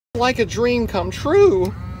like a dream come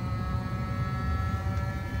true.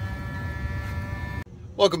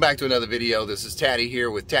 Welcome back to another video. This is Taddy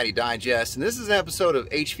here with Taddy Digest, and this is an episode of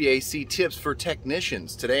HVAC tips for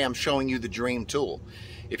technicians. Today I'm showing you the dream tool.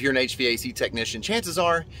 If you're an HVAC technician, chances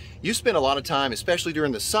are you spend a lot of time, especially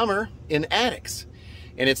during the summer, in attics.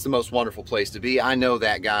 And it's the most wonderful place to be. I know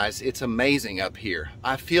that, guys. It's amazing up here.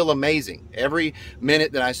 I feel amazing. Every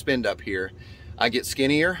minute that I spend up here, I get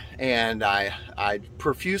skinnier and I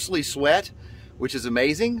profusely sweat, which is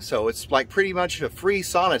amazing. So it's like pretty much a free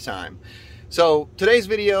sauna time. So today's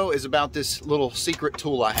video is about this little secret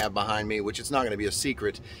tool I have behind me, which it's not going to be a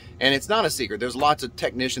secret. And it's not a secret. There's lots of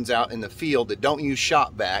technicians out in the field that don't use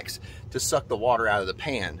shop vacs to suck the water out of the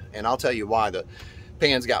pan. And I'll tell you why the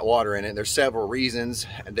pan's got water in it. There's several reasons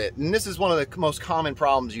and this is one of the most common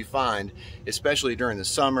problems you find, especially during the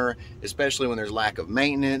summer, especially when there's lack of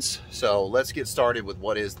maintenance. So let's get started with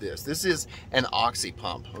what is this. This is an AUXI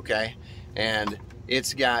pump, okay? And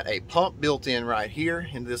it's got a pump built in right here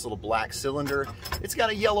into this little black cylinder. It's got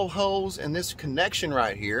a yellow hose, and this connection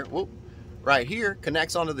right here, right here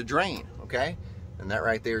connects onto the drain, okay? And that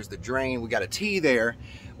right there is the drain. We got a T there.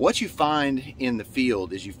 What you find in the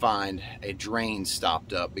field is you find a drain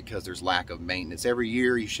stopped up because there's lack of maintenance. Every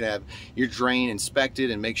year you should have your drain inspected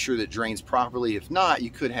and make sure that it drains properly. If not, you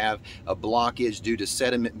could have a blockage due to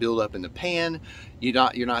sediment buildup in the pan.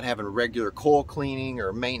 You're not having regular coil cleaning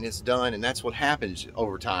or maintenance done, and that's what happens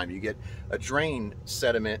over time. You get a drain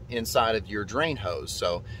sediment inside of your drain hose.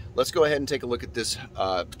 So let's go ahead and take a look at this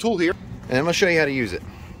tool here, and I'm gonna show you how to use it.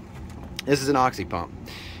 This is an AUXI pump.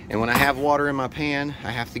 And when I have water in my pan,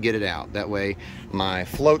 I have to get it out. That way my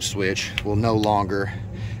float switch will no longer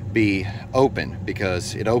be open,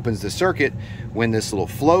 because it opens the circuit when this little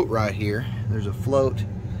float right here, there's a float,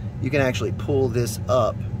 you can actually pull this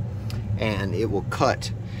up and it will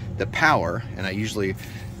cut the power. And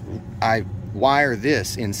I wire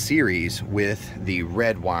this in series with the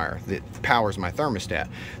red wire that powers my thermostat,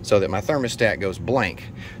 so that my thermostat goes blank.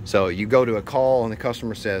 So you go to a call and the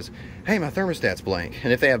customer says, hey, my thermostat's blank.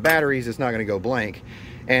 And if they have batteries, it's not going to go blank.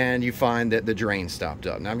 And you find that the drain stopped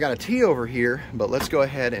up. Now I've got a T over here, but let's go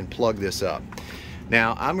ahead and plug this up.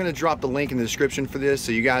 Now I'm going to drop the link in the description for this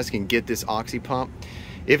so you guys can get this AUXI pump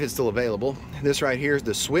if it's still available. This right here is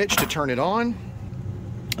the switch to turn it on.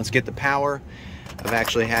 Let's get the power. I've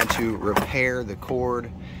actually had to repair the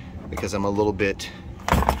cord because I'm a little bit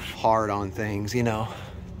hard on things, you know.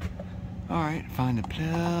 All right, find the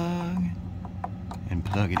plug and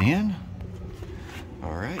plug it in.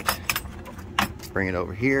 All right, bring it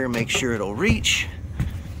over here, make sure it'll reach.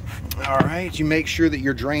 All right, you make sure that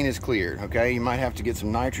your drain is cleared, okay? You might have to get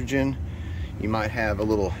some nitrogen. You might have a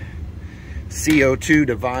little CO2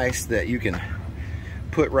 device that you can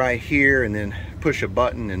put right here and then push a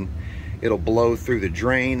button and it'll blow through the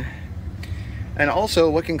drain. And also,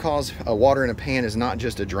 what can cause a water in a pan is not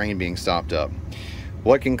just a drain being stopped up.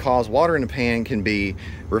 What can cause water in a pan can be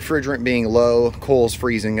refrigerant being low, coils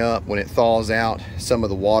freezing up. When it thaws out, some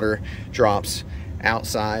of the water drops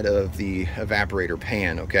outside of the evaporator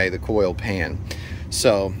pan, okay, the coil pan.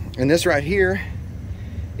 So, and this right here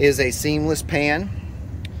is a seamless pan.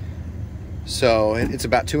 So it's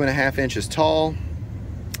about 2.5 inches tall,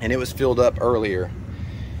 and it was filled up earlier.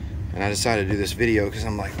 And I decided to do this video because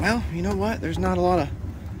I'm like, well, you know what? There's not a lot of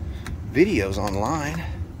videos online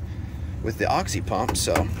with the AUXI pump.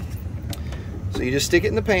 So you just stick it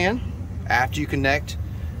in the pan after you connect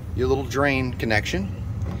your little drain connection.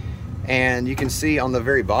 And you can see on the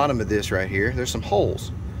very bottom of this right here, there's some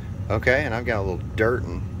holes. Okay, and I've got a little dirt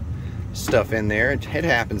and stuff in there. It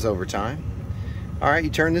happens over time. All right, you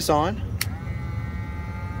turn this on.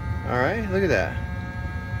 All right, look at that.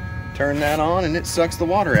 Turn that on and it sucks the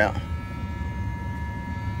water out.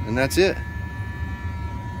 And that's it.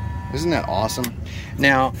 Isn't that awesome?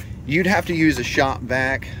 Now, you'd have to use a shop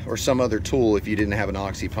vac or some other tool if you didn't have an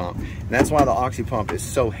AUXI pump. And that's why the AUXI pump is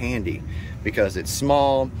so handy, because it's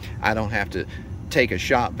small. I don't have to take a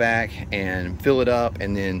shop vac and fill it up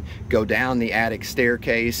and then go down the attic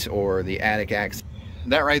staircase or the attic access.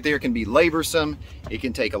 That right there can be laborsome. It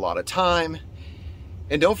can take a lot of time.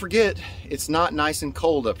 And don't forget, it's not nice and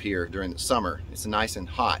cold up here during the summer. It's nice and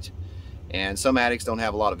hot. And some attics don't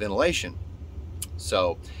have a lot of ventilation.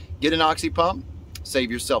 So get an AUXI pump,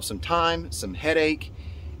 save yourself some time, some headache,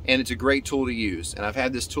 and it's a great tool to use. And I've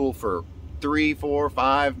had this tool for 3, 4,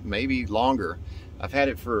 5, maybe longer. I've had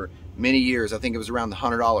it for many years. I think it was around the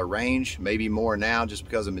 $100 range, maybe more now just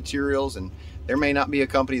because of materials. And there may not be a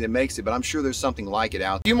company that makes it, but I'm sure there's something like it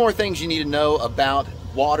out there. A few more things you need to know about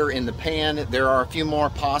water in the pan. There are a few more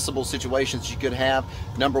possible situations you could have.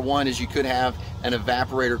 Number one is you could have an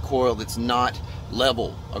evaporator coil that's not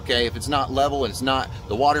level, okay? If it's not level and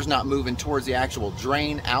the water's not moving towards the actual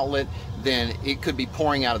drain outlet, then it could be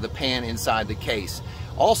pouring out of the pan inside the case.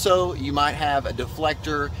 Also, you might have a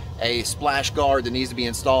deflector, a splash guard that needs to be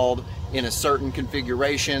installed in a certain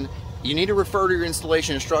configuration. You need to refer to your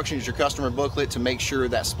installation instructions, your customer booklet, to make sure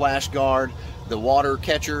that splash guard, the water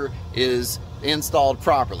catcher, is installed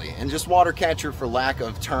properly. And just water catcher for lack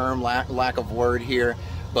of term, lack of word here,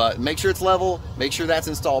 but make sure it's level, make sure that's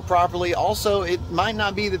installed properly. Also, it might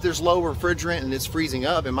not be that there's low refrigerant and it's freezing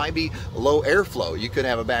up. It might be low airflow. You could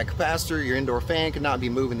have a bad capacitor, your indoor fan could not be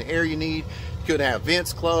moving the air you need. You could have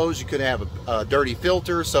vents closed, you could have a dirty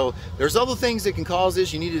filter. So there's other things that can cause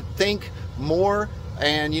this. You need to think more,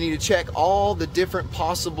 and you need to check all the different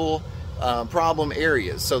possible problem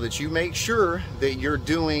areas so that you make sure that you're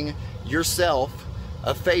doing yourself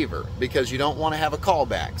a favor, because you don't want to have a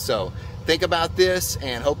callback. So think about this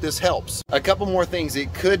and hope this helps. A couple more things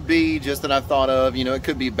it could be just that I've thought of. You know, it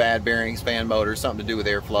could be bad bearings, fan motors, something to do with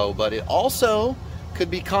airflow, but it also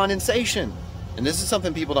could be condensation. And this is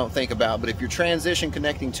something people don't think about, but if your transition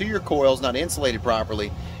connecting to your coil is not insulated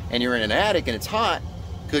properly and you're in an attic and it's hot,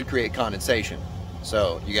 could create condensation.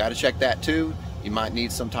 So you got to check that too. You might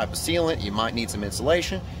need some type of sealant, you might need some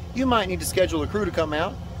insulation, you might need to schedule a crew to come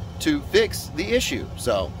out to fix the issue.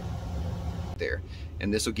 So there,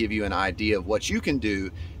 and this will give you an idea of what you can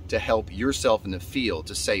do to help yourself in the field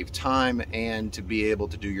to save time and to be able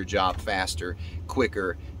to do your job faster,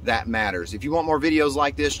 quicker. That matters. If you want more videos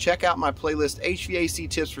like this, check out my playlist, HVAC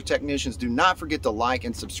Tips for Technicians. Do not forget to like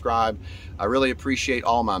and subscribe. I really appreciate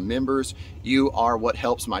all my members. You are what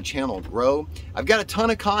helps my channel grow. I've got a ton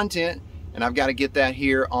of content, and I've got to get that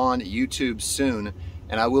here on YouTube soon,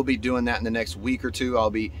 and I will be doing that in the next week or two. I'll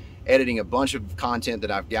be editing a bunch of content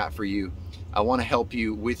that I've got for you. I want to help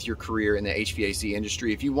you with your career in the HVAC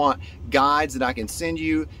industry. If you want guides that I can send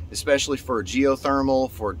you, especially for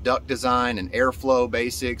geothermal, for duct design and airflow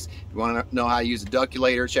basics, if you want to know how to use a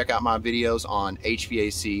ductulator, check out my videos on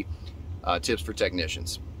HVAC tips for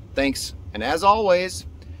technicians. Thanks, and as always,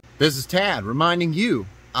 this is Tad reminding you,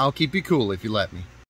 I'll keep you cool if you let me.